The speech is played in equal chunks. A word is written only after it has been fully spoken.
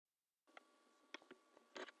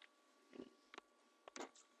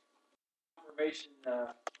information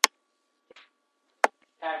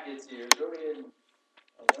packets here. Go ahead and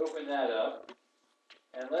open that up.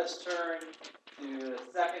 And let's turn to the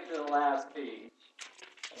second to the last page.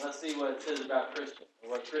 And let's see what it says about Christian,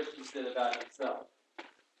 or what Christian said about himself.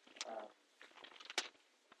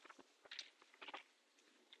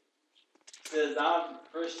 It says, I'm a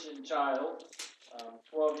Christian child. I'm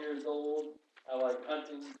 12 years old. I like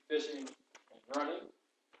hunting, fishing, and running.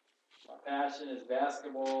 My passion is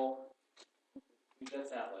basketball. What does that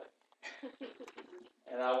sound like?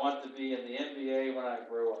 And I want to be in the NBA when I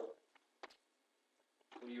grow up.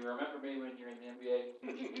 Will you remember me when you're in the NBA?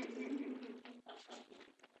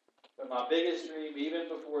 But my biggest dream, even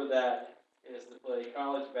before that, is to play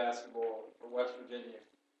college basketball for West Virginia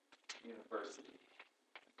University.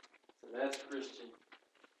 So that's Christian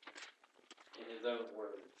in his own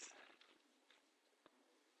words.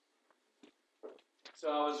 So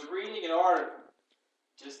I was reading an article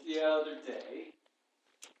just the other day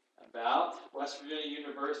about West Virginia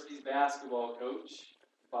University's basketball coach,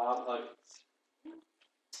 Bob Huggins.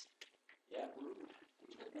 Yeah.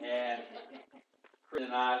 And Chris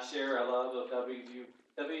and I share a love of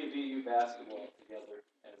WVU basketball together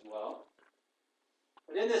as well.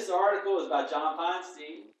 But in this article is by John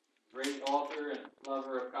Feinstein, great author and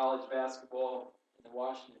lover of college basketball in the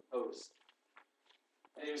Washington Post.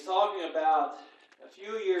 And he was talking about a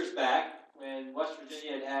few years back when West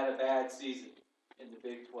Virginia had a bad season in the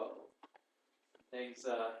Big 12.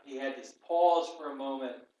 He had to pause for a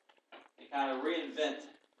moment and kind of reinvent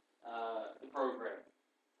the program.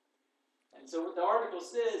 And so what the article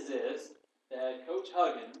says is that Coach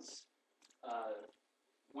Huggins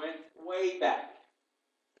went way back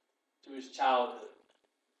to his childhood.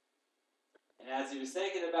 And as he was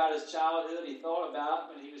thinking about his childhood, he thought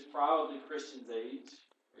about when he was probably Christian's age,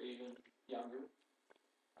 or even younger,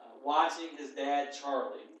 watching his dad,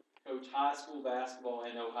 Charlie, coach high school basketball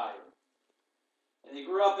in Ohio. And he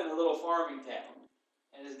grew up in a little farming town.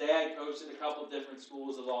 And his dad coached at a couple different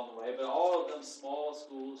schools along the way, but all of them small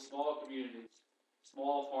schools, small communities,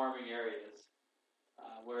 small farming areas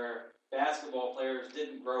where basketball players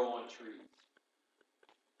didn't grow on trees.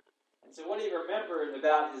 And so what he remembered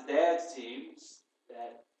about his dad's teams,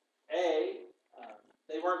 that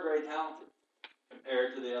they weren't very talented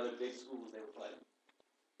compared to the other big schools they were playing.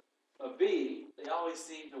 But B, they always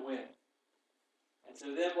seemed to win. And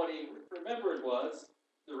so then what he remembered was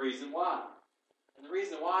the reason why. And the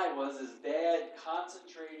reason why was his dad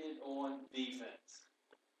concentrated on defense.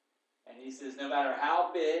 And he says, no matter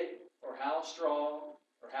how big or how strong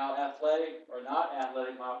or how athletic or not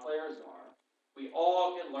athletic my players are, we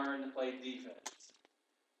all can learn to play defense.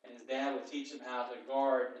 And his dad would teach him how to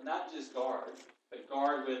guard, and not just guard, but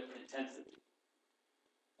guard with intensity.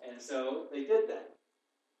 And so they did that.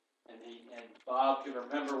 And Bob could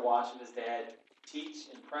remember watching his dad teach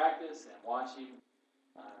and practice and watch him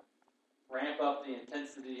ramp up the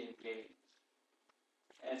intensity in games.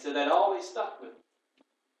 And so that always stuck with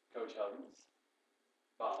Coach Huggins,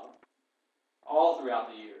 Bob, all throughout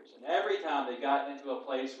the years. And every time they got into a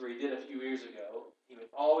place where he did a few years ago, he would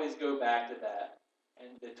always go back to that.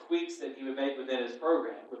 And the tweaks that he would make within his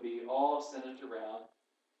program would be all centered around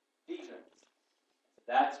defense.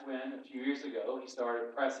 That's when, a few years ago, he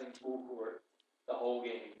started pressing full court the whole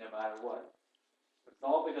game, no matter what. It's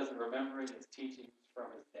all because of remembering his teachings from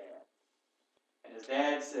his dad. And his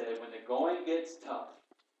dad said, when the going gets tough,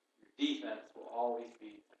 your defense will always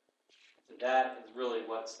be there. So that is really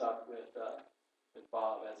what stuck with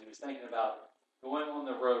Bob as he was thinking about going on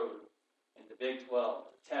the road in the Big 12,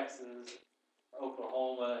 Texas,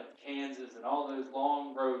 Oklahoma, and Kansas, and all those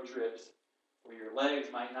long road trips where your legs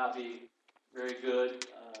might not be very good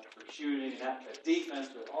for shooting, and that the defense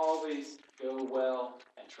would always go well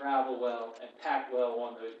and travel well and pack well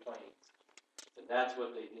on those planes. So that's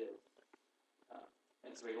what they did.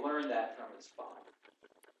 And so he learned that from his father.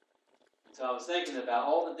 And so I was thinking about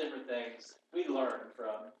all the different things we learned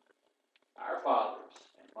from our fathers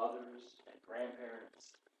and mothers and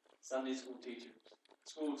grandparents, Sunday school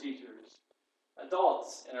teachers,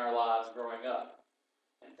 adults in our lives growing up,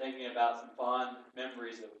 and thinking about some fond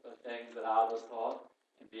memories of things that I was taught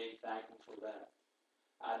and being thankful for that.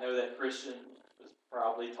 I know that Christian was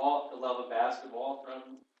probably taught the love of basketball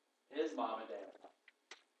from his mom and dad,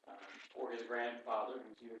 or his grandfather,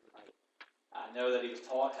 who's here tonight. I know that he was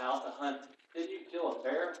taught how to hunt. Did you kill a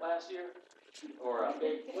bear last year? Or a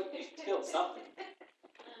big, you killed something.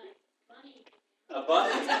 A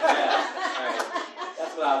bunny? Yeah. All right.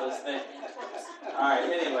 That's what I was thinking. All right,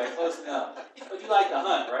 anyway, close enough. But you like to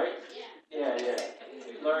hunt, right? Yeah.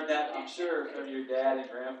 You learned that, I'm sure, from your dad and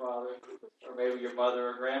grandfather, or maybe your mother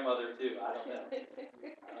or grandmother too. I don't know.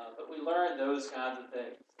 But we learn those kinds of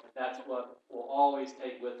things. That's what we'll always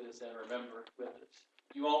take with us and remember with us.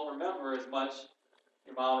 You won't remember as much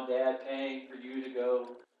your mom and dad paying for you to go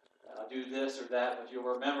do this or that, but you'll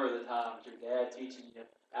remember the times your dad teaching you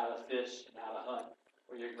how to fish and how to hunt,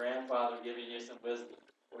 or your grandfather giving you some wisdom,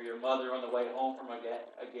 or your mother on the way home from a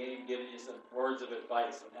game giving you some words of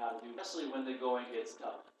advice on how to do, especially when the going gets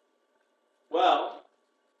tough. Well,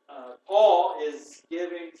 Paul is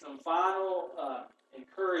giving some final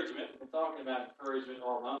encouragement. We're talking about encouragement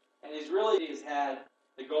all month, and he's had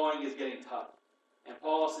the going is getting tough. And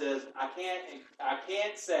Paul says, I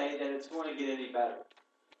can't say that it's going to get any better.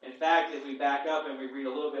 In fact, if we back up and we read a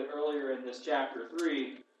little bit earlier in this chapter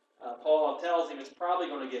 3, Paul tells him it's probably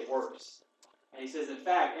going to get worse. And he says, in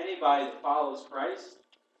fact, anybody that follows Christ,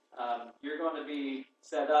 you're going to be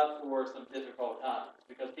set up for some difficult times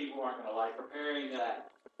because people aren't going to like preparing that.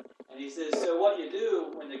 And he says, so what you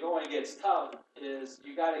do when the going gets tough is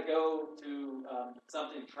you got to go to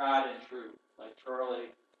something tried and true, like Charlie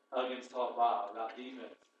Huggins taught Bob about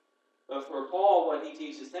defense. But for Paul, what he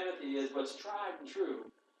teaches Timothy is what's tried and true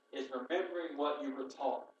is remembering what you were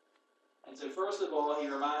taught. And so first of all,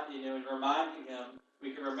 in reminding him,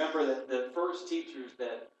 we can remember that the first teachers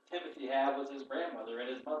that Timothy had was his grandmother and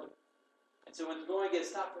his mother. And so when the going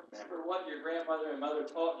gets tough, remember what your grandmother and mother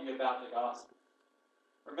taught you about the gospel.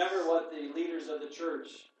 Remember what the leaders of the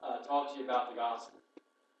church taught you about the gospel.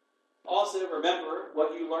 Also, remember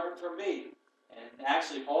what you learned from me. And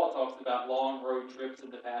actually, Paul talks about long road trips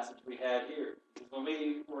in the passage we had here. When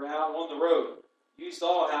we were out on the road, you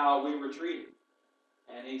saw how we were treated.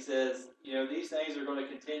 And he says, these things are going to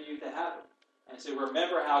continue to happen. And so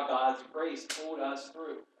remember how God's grace pulled us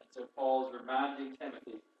through. And so Paul's reminding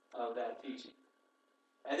Timothy of that teaching.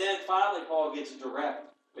 And then finally, Paul gets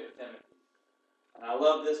direct with Timothy. And I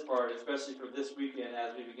love this part, especially for this weekend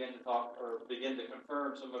as we begin to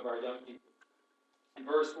confirm some of our young people. In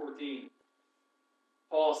verse 14,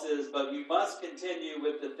 Paul says, but you must continue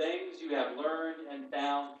with the things you have learned and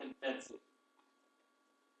found convincing.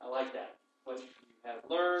 I like that. What you have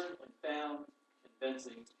learned and found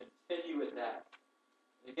convincing. Continue with that.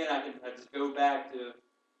 And again, I just go back to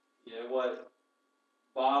what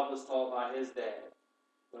Bob was taught by his dad,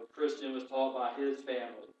 what Christian was taught by his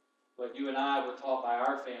family, what you and I were taught by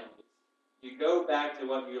our families. You go back to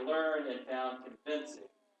what you learned and found convincing.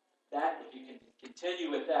 That, if you can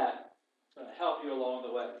continue with that, it's going to help you along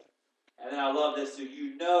the way. And then I love this, so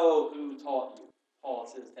you know who taught you, Paul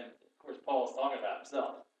says to Timothy. Of course, Paul's talking about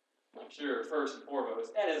himself, I'm sure, first and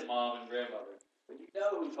foremost, and his mom and grandmother. But you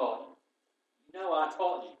know who taught you. You know I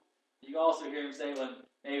taught you. You can also hear him say when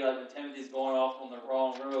Timothy's going off on the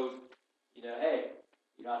wrong road, hey,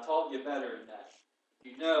 I taught you better than that.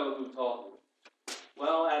 You know who taught you.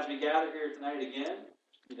 Well, as we gather here tonight again,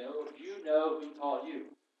 you know who taught you.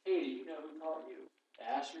 Katie, you know who taught you.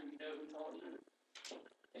 Asher, you know who taught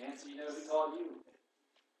you. Nancy, you know who taught you.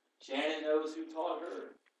 Shannon knows who taught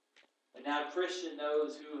her. And now Christian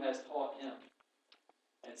knows who has taught him.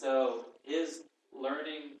 And so his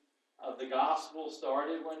learning of the gospel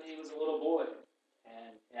started when he was a little boy.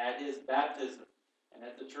 And at his baptism, and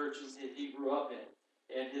at the churches that he grew up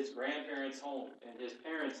in his grandparents' home, and his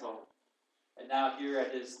parents' home. And now here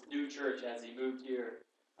at his new church as he moved here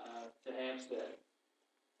to Hampstead.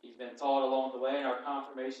 He's been taught along the way in our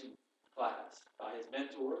confirmation class by his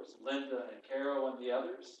mentors, Linda and Carol and the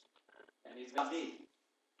others. And he's got me.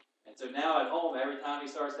 And so now at home, every time he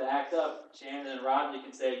starts to act up, Shannon and Rodney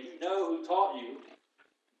can say, you know who taught you.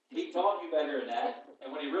 He taught you better than that.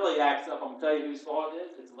 And when he really acts up, I'm going to tell you whose fault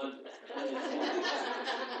it is. It's Linda.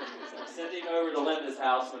 So send him over to Linda's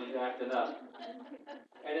house when he's acting up.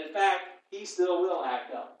 And in fact, he still will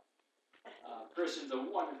act up. Christian's a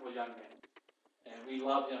wonderful young man. And we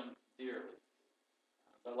love him dearly.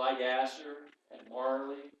 But like Asher and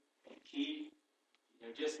Marley and Keith,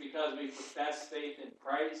 just because we profess faith in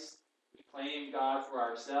Christ, we claim God for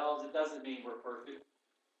ourselves, it doesn't mean we're perfect.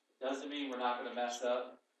 It doesn't mean we're not going to mess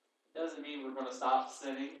up. It doesn't mean we're going to stop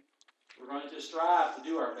sinning. We're going to strive to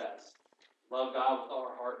do our best. Love God with all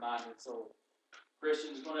our heart, mind, and soul.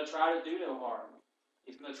 Christian's going to try to do no harm.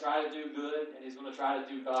 He's going to try to do good, and he's going to try to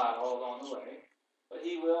do God all along the way. But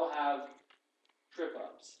he will have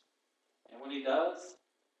trip-ups. And when he does,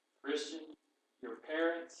 Christian, your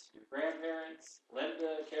parents, your grandparents,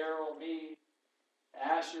 Linda, Carol, me,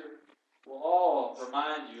 Asher, will all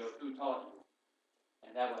remind you of who taught you.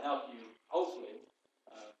 And that will help you, hopefully,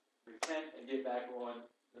 repent and get back on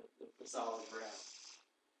the solid ground.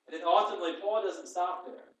 And then ultimately, Paul doesn't stop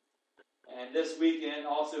there. And this weekend,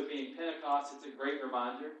 also being Pentecost, it's a great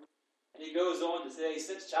reminder. And he goes on to say,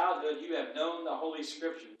 since childhood you have known the Holy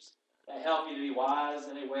Scriptures that help you to be wise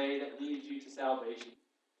in a way that leads you to salvation.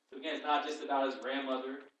 So again, it's not just about his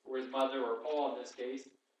grandmother or his mother or Paul in this case,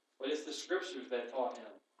 but it's the Scriptures that taught him.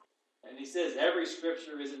 And he says every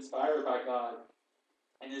Scripture is inspired by God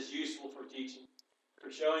and is useful for teaching,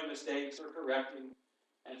 for showing mistakes or correcting,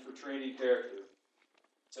 and for training character,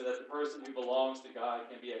 so that the person who belongs to God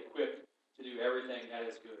can be equipped to do everything that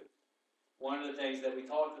is good. One of the things that we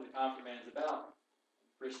talk to the confirmands about,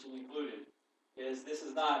 Christian included, is this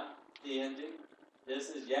is not the ending. This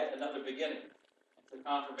is yet another beginning. So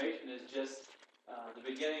confirmation is just the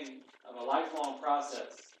beginning of a lifelong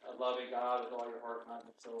process of loving God with all your heart, mind,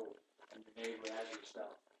 and soul, and your neighbor as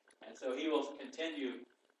yourself. And so he will continue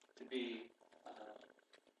to be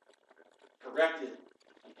corrected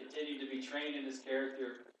and continue to be trained in his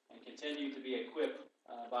character and continue to be equipped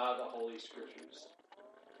by the Holy Scriptures.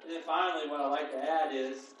 And then finally, what I'd like to add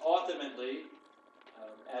is, ultimately,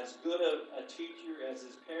 as good a teacher as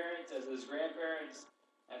his parents, as his grandparents,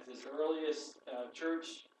 as his earliest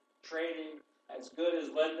church training, as good as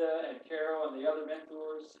Linda and Carol and the other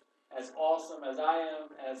mentors, as awesome as I am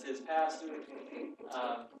as his pastor,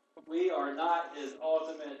 we are not his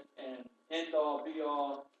ultimate and end-all,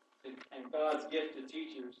 be-all, and God's gift to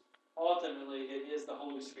teachers. Ultimately, it is the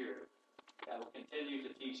Holy Spirit that will continue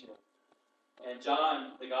to teach him. And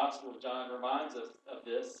John, the Gospel of John, reminds us of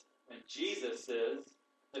this when Jesus says,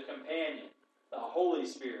 the companion, the Holy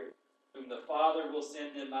Spirit, whom the Father will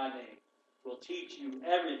send in my name, will teach you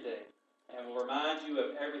everything and will remind you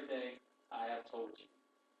of everything I have told you.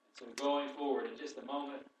 So going forward, in just a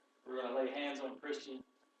moment, we're going to lay hands on Christian.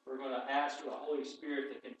 We're going to ask for the Holy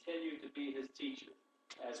Spirit to continue to be his teacher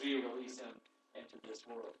as we release him into this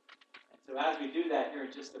world. And so as we do that here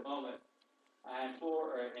in just a moment, I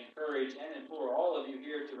encourage and implore all of you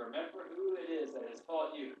here to remember who it is that has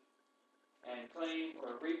taught you and claim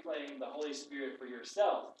or reclaim the Holy Spirit for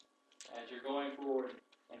yourself as you're going forward,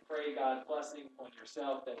 and pray God's blessing on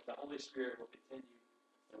yourself that the Holy Spirit will continue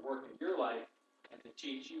to work in your life and to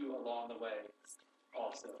teach you along the way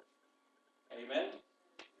also. Amen?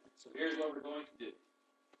 So here's what we're going to do.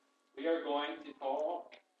 We are going to call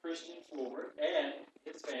Christian forward and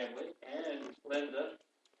his family and Linda